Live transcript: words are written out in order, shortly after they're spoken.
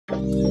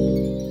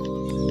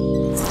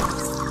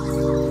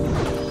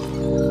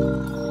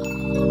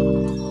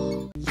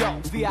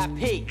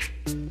VIP.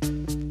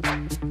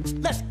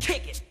 Let's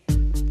kick it.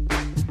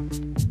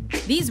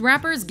 These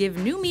rappers give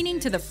new meaning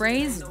to the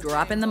phrase,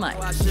 dropping the mic.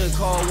 I should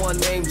call one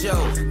named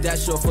Joe.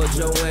 That's short for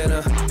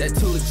Joanna. That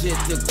too legit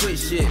to quit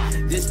shit.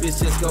 This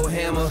bitch just go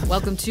hammer.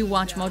 Welcome to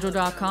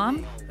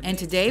WatchMojo.com, and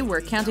today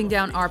we're counting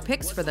down our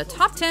picks for the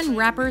top 10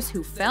 rappers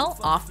who fell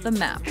off the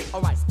map.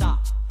 Alright,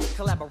 stop.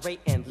 Collaborate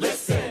and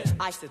listen.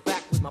 I sit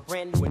back with my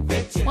brand new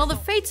invention. While the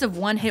fates of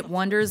one-hit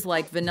wonders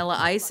like Vanilla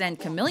Ice and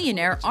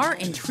Chameleonaire are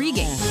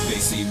intriguing, They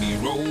see me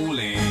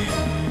rolling,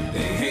 they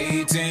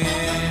hating,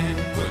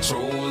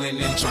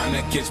 patrolling and trying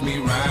to catch me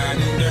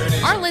riding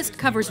dirty. our list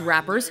covers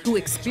rappers who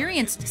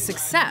experienced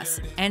success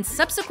and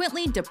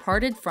subsequently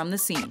departed from the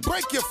scene.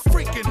 Break your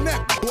freaking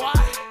neck, boy!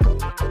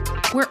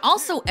 We're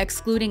also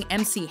excluding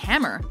MC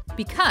Hammer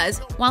because,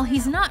 while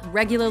he's not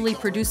regularly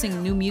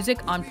producing new music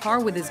on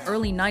par with his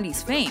early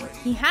 90s fame,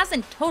 he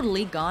hasn't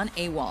totally gone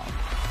AWOL.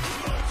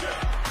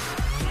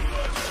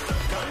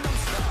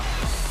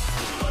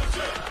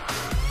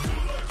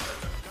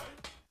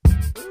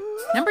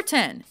 Number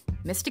 10,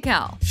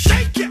 Mystical.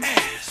 Shake your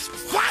ass!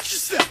 Watch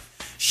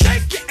yourself!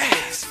 Shake your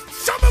ass!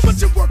 Show me what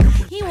you're working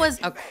with! He was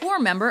a core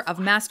member of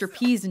Master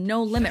P's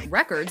No Limit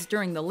Records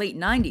during the late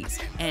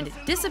 90s and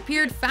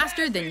disappeared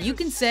faster than you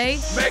can say.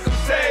 Make them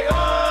say,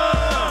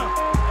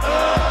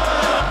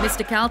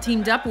 Mystical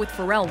teamed up with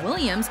Pharrell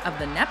Williams of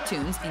the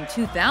Neptunes in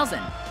 2000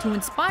 to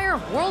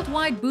inspire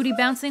worldwide booty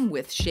bouncing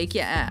with Shake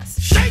Ya Ass.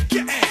 Shake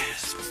your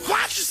ass!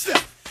 Watch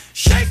yourself!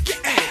 Shake your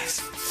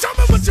ass! Show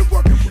me what you're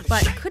working with!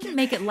 But couldn't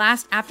make it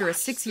last after a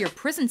 6-year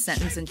prison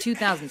sentence in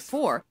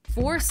 2004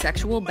 for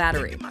sexual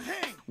battery.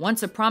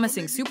 Once a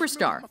promising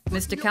superstar,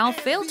 Mystical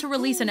failed to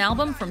release an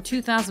album from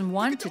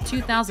 2001 to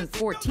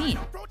 2014,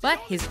 but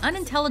his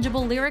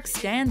unintelligible lyrics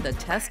stand the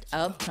test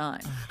of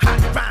time.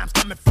 Hot rhymes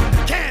coming from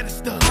the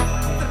canister.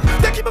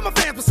 They keeping my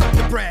fans with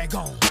something to brag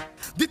on.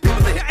 These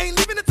people in here ain't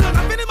leaving until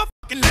I'm in my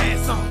fucking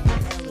last song.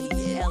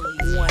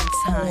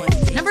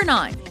 Number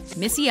 9,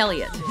 Missy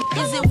Elliott.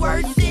 Is it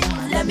worth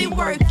it? Let me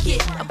work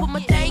it. I put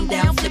my thing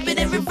down, flip it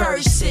and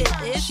reverse it.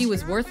 She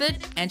was worth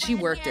it, and she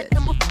worked it.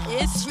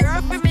 It's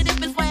your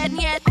primitive is why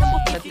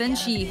But then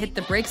she hit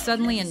the brakes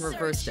suddenly and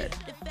reversed it.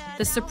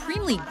 The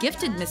supremely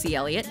gifted Missy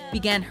Elliott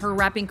began her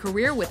rapping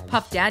career with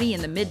Puff Daddy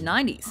in the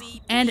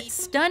mid-90s and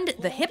stunned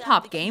the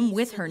hip-hop game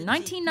with her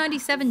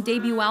 1997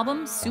 debut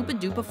album, Supa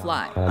Dupa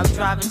Fly. I'm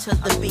driving to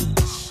the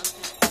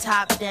beach.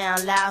 Top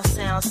down, loud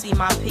sound, see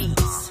my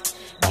piece.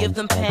 Give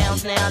them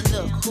pounds, now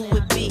look who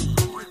it be.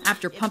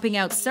 After pumping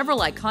out several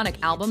iconic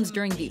albums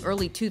during the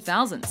early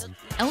 2000s,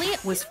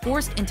 Elliott was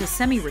forced into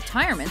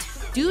semi-retirement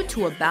due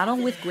to a battle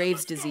with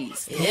Graves'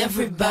 disease.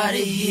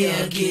 Everybody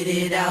here get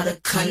it out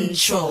of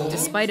control.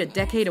 Despite a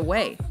decade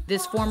away,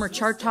 this former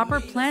chart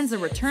topper plans a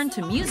return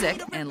to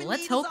music, and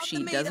let's hope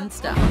she doesn't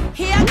stop.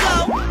 Here I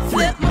go,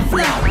 flip my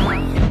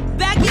flow.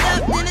 Back it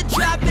up, then it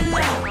drop it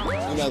low.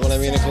 You're not gonna let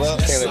me in the club?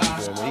 Can't let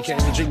you do it, man. You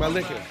can't even drink my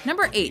liquor.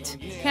 Number 8,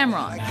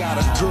 Cameron. Got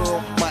a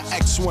girl, my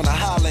ex wanna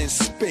holler and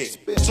spit.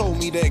 Told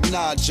me to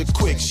acknowledge her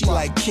quick. She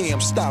like, Cam,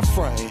 stop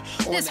fronting.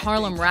 This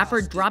Harlem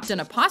rapper dropped an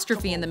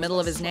apostrophe in the middle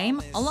of his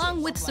name,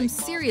 along with some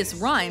serious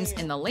rhymes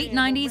in the late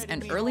 90s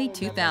and early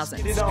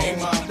 2000s.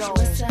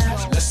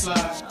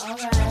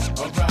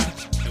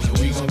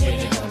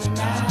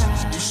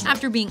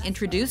 After being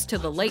introduced to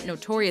the late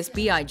Notorious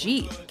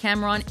B.I.G.,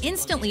 Cameron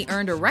instantly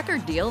earned a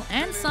record deal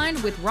and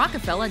signed with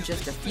Rockefeller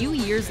just a few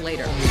years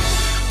later.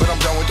 But I'm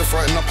done with the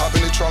front and I'm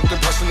popping the trunk, then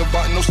pressing the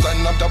button, no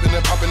stunting, I'm dumping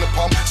and popping the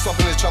pump,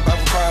 stuffing the chump,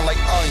 I'm crying like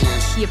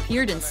onions. He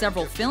appeared in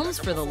several films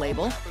for the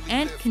label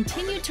and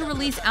continued to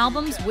release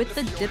albums with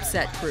the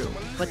Dipset crew.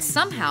 But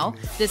somehow,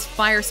 this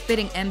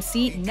fire-spitting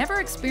MC never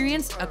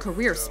experienced a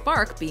career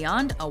spark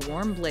beyond a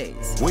warm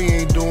blaze. We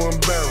ain't doing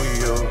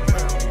burial.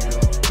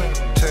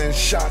 10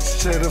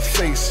 shots to the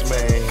face,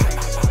 man.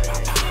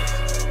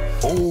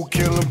 Oh,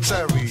 kill him,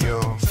 Terry, yo.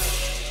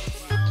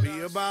 Be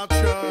about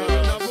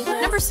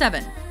your Number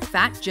 7,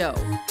 Fat Joe.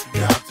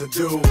 got to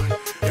do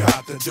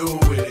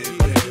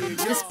it.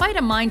 Despite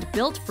a mind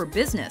built for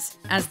business,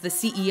 as the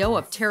CEO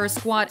of Terror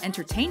Squad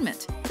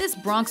Entertainment, this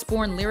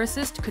Bronx-born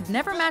lyricist could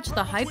never match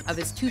the hype of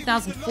his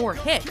 2004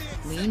 hit,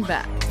 Lean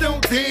Back.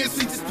 Don't dance,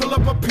 he just pull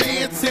up her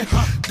pants and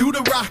do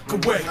the rock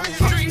away.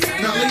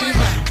 Now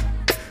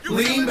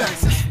lean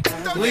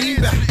back,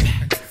 lean back.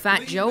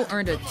 Fat Joe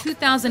earned a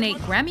 2008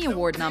 Grammy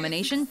Award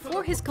nomination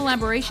for his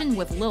collaboration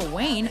with Lil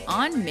Wayne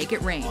on Make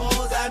It Rain.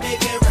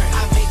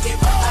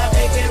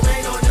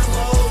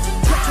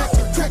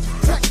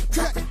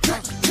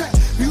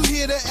 You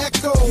hear the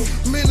echo,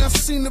 man, I've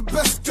seen the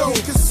best go,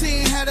 cause he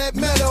ain't had that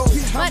metal.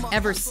 But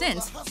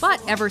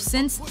ever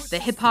since, the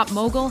hip-hop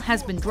mogul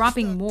has been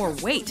dropping more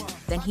weight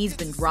than he's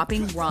been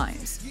dropping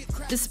rhymes.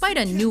 Despite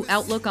a new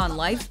outlook on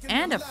life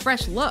and a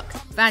fresh look,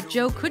 Fat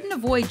Joe couldn't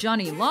avoid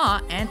Johnny Law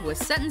and was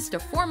sentenced to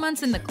 4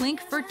 months in the clink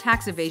for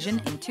tax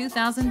evasion in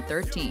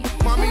 2013.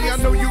 Mommy, I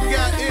know you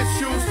got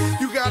issues.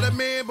 You got a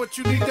man, but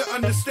you need to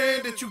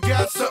understand that you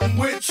got something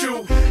with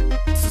you.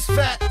 This is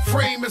fat,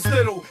 frame is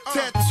little.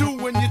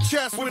 Tattoo in your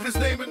chest with his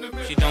name in the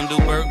middle. She don't do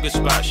burger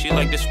spots, she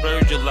like to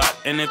splurge a lot.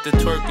 And if the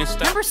twerking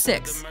stop. Number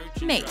 6.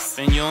 Mace.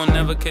 And you'll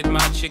never catch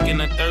my chick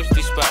in a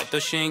thirsty spot. Though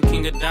she ain't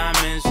king of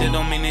diamonds, it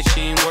don't mean that she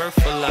ain't worth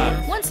a lot.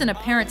 Once an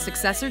apparent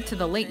successor to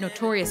the late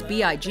Notorious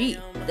B.I.G.,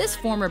 this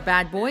former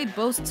bad boy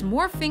boasts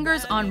more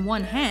fingers on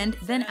one hand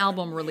than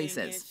album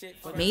releases.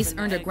 Mace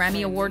earned a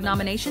Grammy Award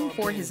nomination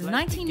for his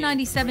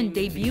 1997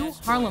 debut,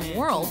 Harlem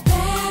World,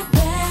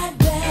 Bad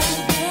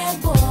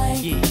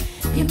boy.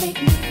 You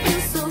make me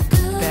feel so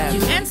good.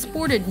 and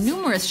sported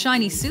numerous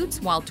shiny suits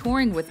while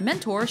touring with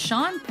mentor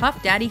Sean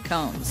Puff Daddy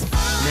Combs.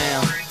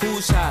 Now,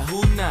 who's hot,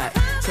 who not?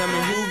 Tell me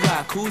who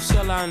rock, who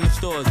sell out in the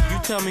stores. You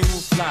tell me who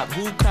flop,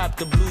 who copped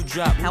the blue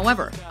drop.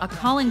 However, a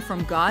calling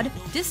from God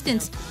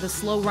distanced the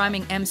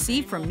slow-rhyming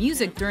MC from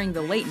music during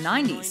the late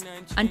 90s,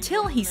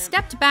 until he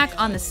stepped back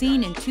on the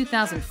scene in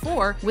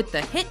 2004 with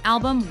the hit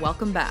album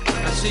Welcome Back.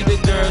 I see the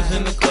girls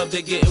in the club,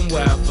 they getting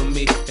wild for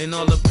me. And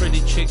all the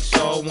pretty chicks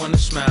all wanna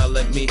smile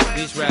at me.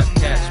 These rap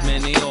cats,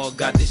 man, they all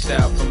got this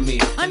style from me.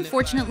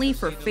 Unfortunately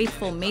for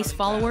faithful Mace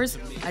followers,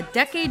 a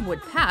decade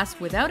would pass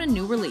without a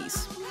new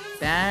release.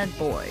 Bad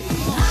boy.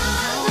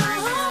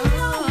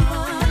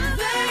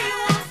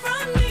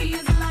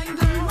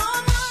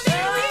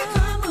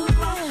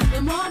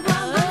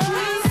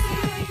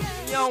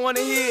 Y'all wanna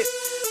hear it?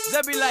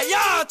 They'll be like,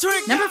 y'all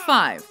trick. Number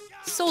 5.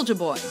 Soulja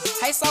Boy.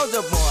 Hey,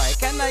 Soulja Boy,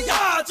 can I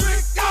y'all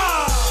trick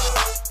y'all?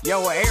 Yo,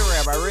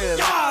 A-Rap, I really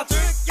y'all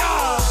trick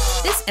y'all.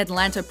 This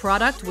Atlanta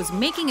product was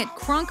making it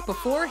crunk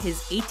before his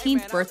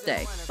 18th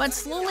birthday, but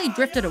slowly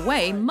drifted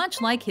away,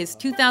 much like his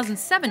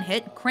 2007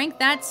 hit Crank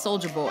That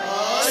Soulja Boy.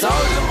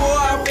 Soulja Boy,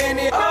 I'm in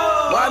it.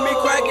 Why me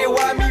crank it?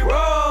 Why me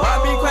roll?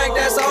 Why me crank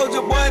that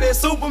Soulja Boy? That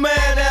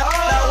Superman, that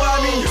why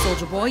me?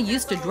 Soulja Boy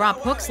used to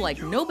drop hooks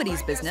like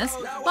nobody's business,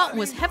 but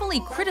was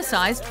heavily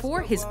criticized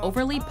for his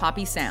overly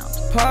poppy sound.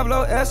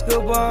 Pablo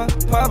Escobar,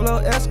 Pablo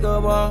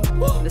Escobar.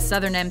 The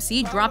Southern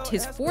MC dropped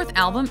his 4th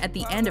album at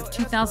the end of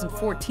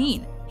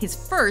 2014, his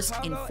first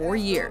in 4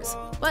 years,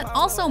 but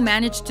also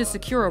managed to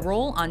secure a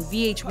role on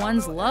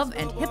VH1's Love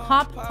and Hip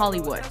Hop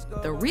Hollywood,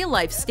 the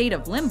real-life state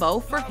of limbo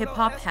for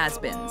hip-hop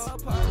has-beens.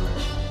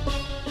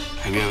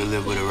 Have you ever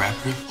lived with a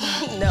rapper?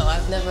 No,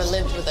 I've never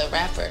lived with a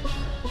rapper.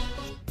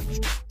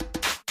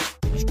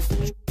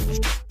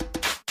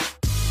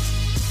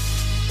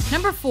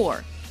 Number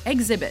 4.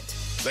 Exhibit.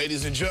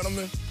 Ladies and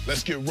gentlemen,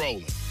 let's get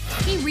rolling.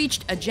 He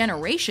reached a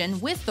generation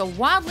with the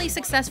wildly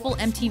successful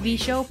MTV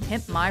show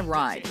Pimp My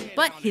Ride,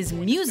 but his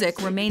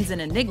music remains an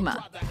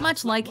enigma,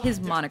 much like his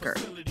moniker.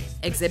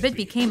 Exhibit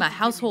became a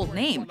household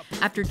name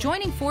after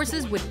joining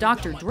forces with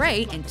Dr.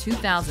 Dre in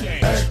 2000.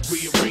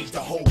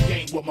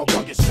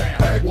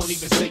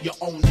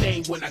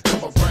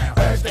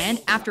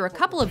 And after a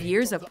couple of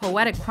years of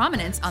poetic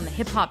prominence on the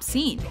hip-hop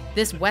scene,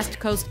 this West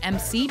Coast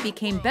MC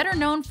became better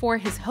known for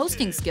his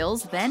hosting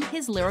skills than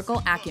his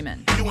lyrical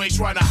acumen. You ain't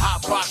trying to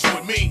hot box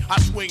with me. I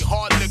swing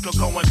hard liquor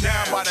going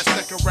down by the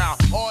second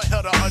round. All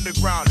hell to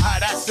underground. How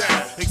that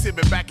sound?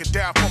 Exhibit backing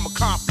down from a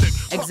conflict.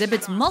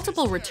 Exhibit's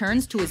multiple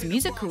returns to his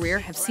music career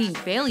have seen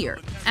failure,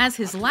 as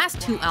his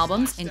last 2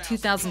 albums in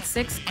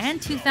 2006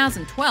 and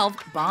 2012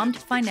 bombed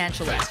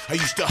financially. I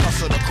used to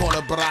hustle the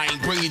corner, but I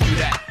ain't bringing you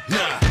that.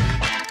 Nah.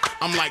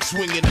 I'm like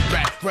swinging the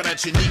back, right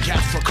at your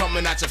kneecaps for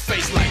coming at your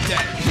face like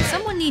that.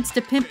 Someone needs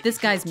to pimp this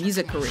guy's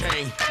music career.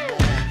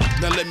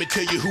 Now let me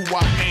tell you who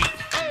I ain't.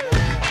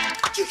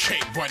 You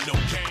can't run no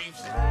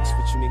games. That's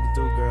what you need to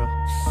do,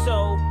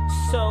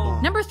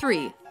 girl. Number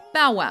 3.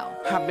 Bow Wow.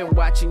 I've been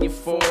watching you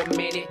for a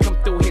minute. Come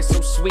through here,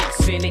 some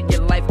sweets in it.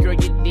 Your life, girl,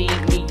 you need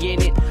me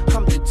in it.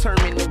 I'm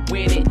determined to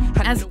win it.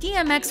 As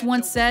DMX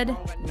once said,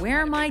 "Where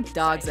are my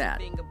dogs at?"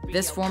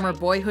 This former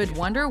boyhood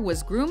wonder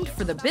was groomed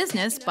for the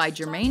business by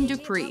Jermaine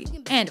Dupri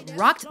and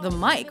rocked the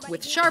mic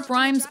with sharp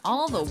rhymes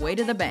all the way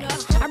to the bank.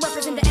 I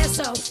represent the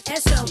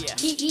S-O-S-O-E-E-F-M-O-B.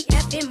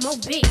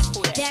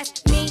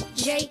 That's me,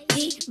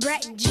 J-E,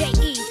 Brett,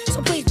 J-E,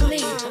 so please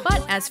believe.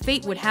 But as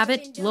fate would have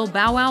it, Lil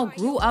Bow Wow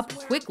grew up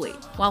quickly,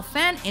 while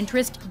fan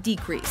interest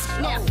decreased.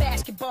 Now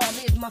basketball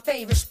is my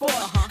favorite sport.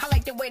 I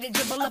like the way they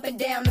dribble up and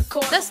down the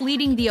court. Thus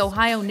leading the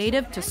Ohio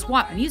native to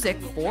swap music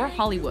for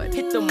Hollywood.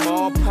 Hit the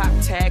mall, pop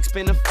tag,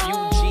 spin a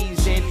few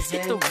G's in.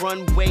 Hit the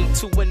runway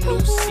to a new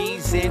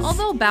season.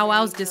 Although Bow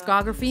Wow's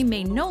discography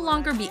may no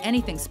longer be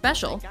anything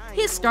special,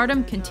 his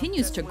stardom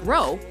continues to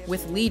grow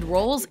with lead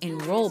roles in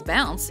Roll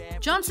Bounce,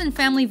 Johnson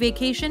Family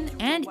Vacation,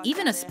 and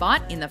even a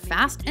spot in the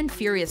Fast and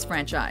Furious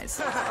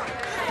franchise.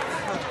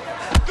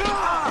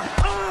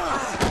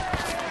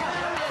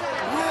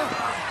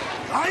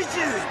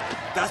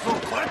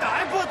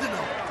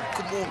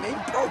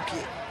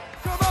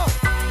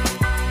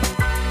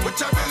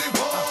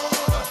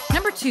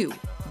 Number 2.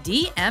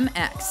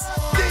 DMX.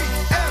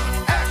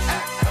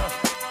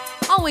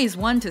 always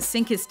one to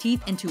sink his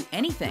teeth into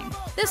anything,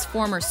 this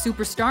former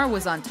superstar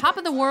was on top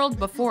of the world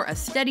before a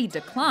steady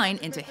decline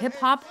into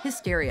hip-hop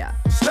hysteria.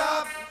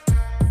 Stop,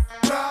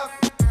 drop,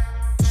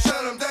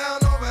 shut 'em down,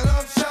 open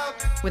up shop.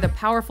 With a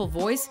powerful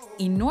voice,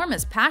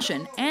 enormous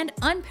passion, and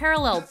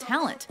unparalleled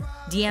talent,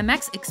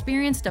 DMX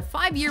experienced a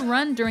 5-year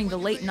run during the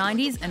late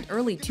 90s and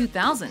early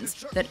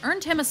 2000s that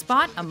earned him a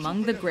spot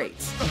among the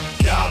greats.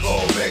 Y'all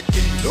gon' make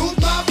me lose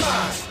my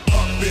mind.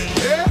 Up in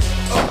here,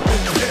 up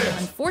in here.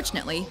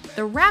 Unfortunately,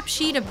 the rap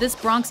sheet of this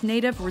Bronx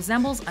native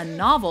resembles a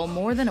novel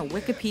more than a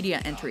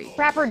Wikipedia entry.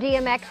 Rapper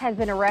DMX has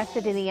been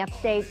arrested in the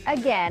upstate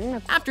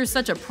again. After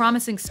such a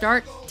promising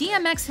start,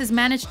 DMX has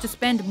managed to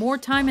spend more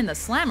time in the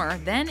slammer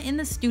than in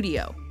the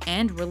studio,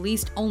 and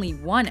released only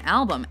one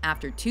album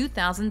after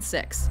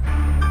 2006.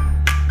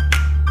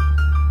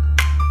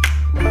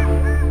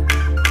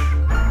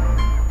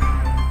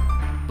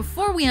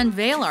 Before we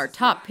unveil our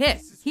top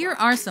pick, here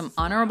are some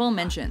honorable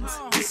mentions.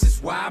 This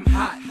is why I'm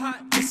hot.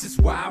 This is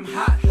why I'm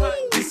hot.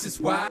 This is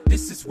why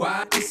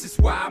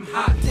I'm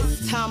hot.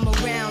 This time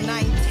around, I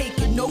ain't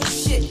taking no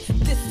shit.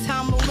 This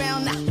time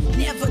around, I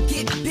never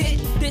get bit.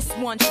 This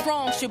one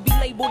strong should be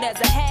labeled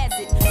as a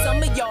hazard.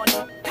 Some of y'all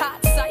know hot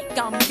psych,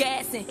 I'm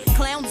gassing.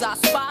 Clowns, I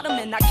spot them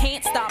and I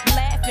can't stop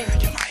laughing.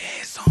 Get my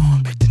ass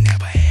on, but you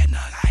never had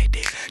none like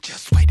this.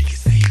 Just wait till you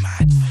see my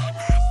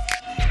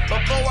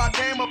Before I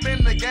came up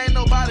in the game,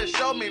 nobody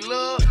showed me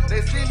love.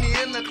 They see me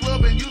in the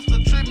club and used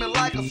to treat me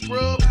like a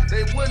scrub.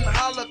 They wouldn't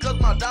holler cause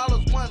my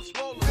dollars wasn't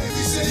swollen.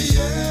 Baby say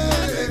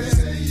yeah, baby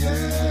say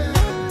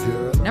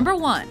yeah. Number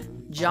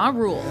 1, Ja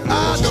Rule.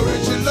 I know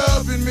that you're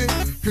loving me,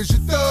 cause you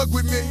thug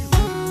with me.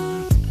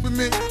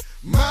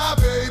 My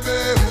baby,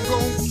 I'm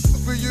gon'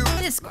 for you.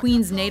 This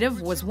Queens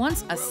native was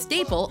once a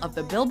staple of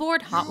the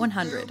Billboard Hot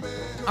 100.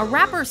 A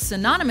rapper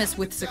synonymous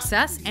with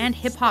success and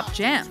hip-hop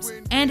jams,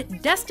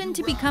 and destined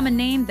to become a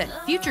name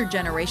that future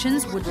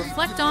generations would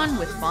reflect on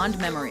with fond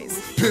memories.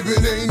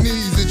 Pimpin' ain't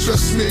easy,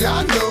 trust me,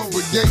 I know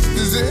what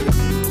gangsters in.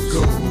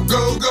 Go,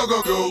 go, go,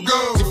 go, go,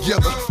 go.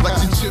 Together like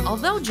the chip.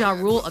 Although Ja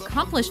Rule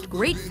accomplished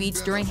great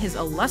feats during his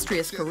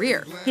illustrious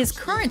career, his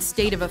current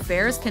state of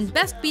affairs can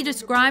best be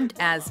described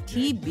as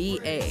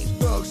TBA.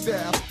 Thug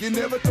style, you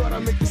never thought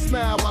I'd make you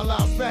smile while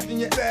I'm smacking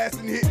your ass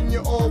and hitting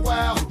you all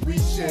wild.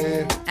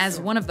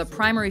 As one of the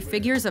primary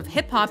figures of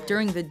hip-hop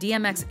during the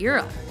DMX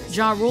era,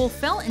 Ja Rule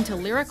fell into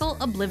lyrical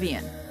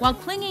oblivion, while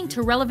clinging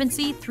to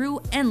relevancy through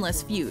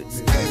endless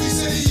feuds. Baby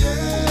say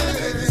yeah,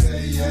 baby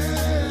say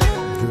yeah.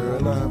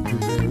 Girl, I'm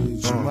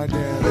my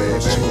damn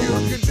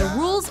The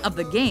rules of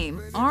the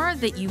game are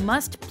that you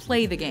must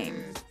play the game.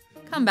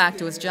 Come back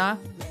to us, Ja.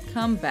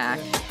 Come back.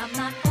 I'm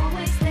not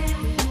always there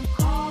when you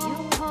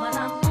call, but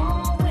I'm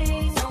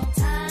always on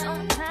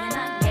time. And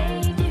I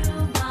gave you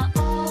my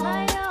all.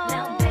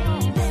 Now,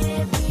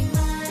 baby, be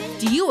mine.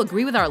 Do you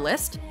agree with our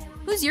list?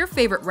 Who's your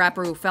favorite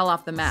rapper who fell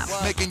off the map?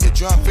 Making you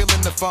drunk,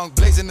 feeling the funk,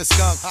 blazing the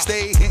skunk.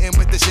 Stay hitting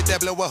with the shit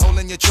that blow a hole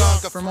in your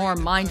trunk. For more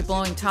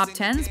mind-blowing top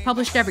 10s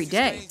published every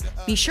day,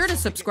 be sure to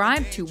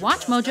subscribe to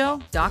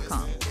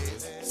WatchMojo.com.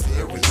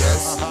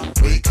 Serious,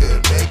 we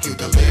could make you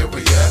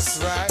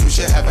delirious.